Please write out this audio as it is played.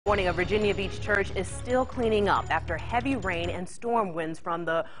Morning, a Virginia Beach church is still cleaning up after heavy rain and storm winds from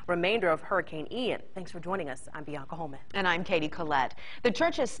the remainder of Hurricane Ian. Thanks for joining us. I'm Bianca Holman. And I'm Katie Collette. The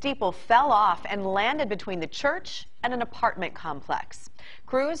church's steeple fell off and landed between the church and an apartment complex.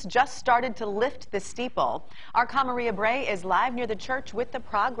 Crews just started to lift the steeple. Our Camaria Bray is live near the church with the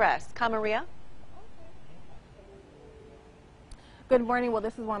progress. Camaria? Good morning. Well,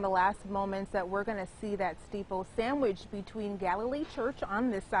 this is one of the last moments that we're going to see that steeple sandwiched between Galilee Church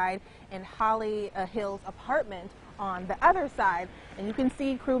on this side and Holly Hills apartment on the other side. And you can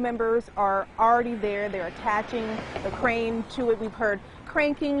see crew members are already there. They're attaching the crane to it. We've heard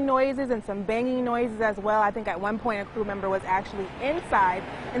cranking noises and some banging noises as well. I think at one point a crew member was actually inside.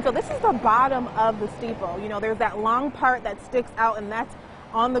 And so this is the bottom of the steeple. You know, there's that long part that sticks out, and that's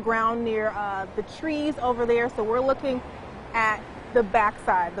on the ground near the trees over there. So we're looking at the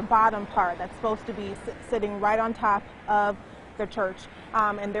backside, the bottom part that's supposed to be sitting right on top of the church.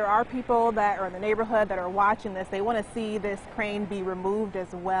 And there are people that are in the neighborhood that are watching this. They want to see this crane be removed as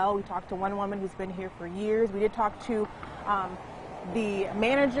well. We talked to one woman who's been here for years. We did talk to the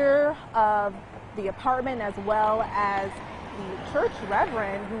manager of the apartment as well as the church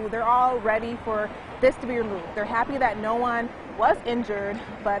reverend, who they're all ready for this to be removed. They're happy that no one was injured,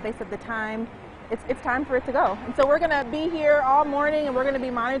 but they said it's time for it to go. And so we're going to be here all morning, and we're going to be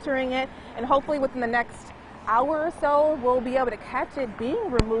monitoring it, and hopefully within the next hour or so we'll be able to catch it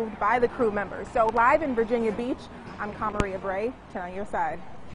being removed by the crew members. So live in Virginia Beach, I'm Camaria Bray, 10 on your side.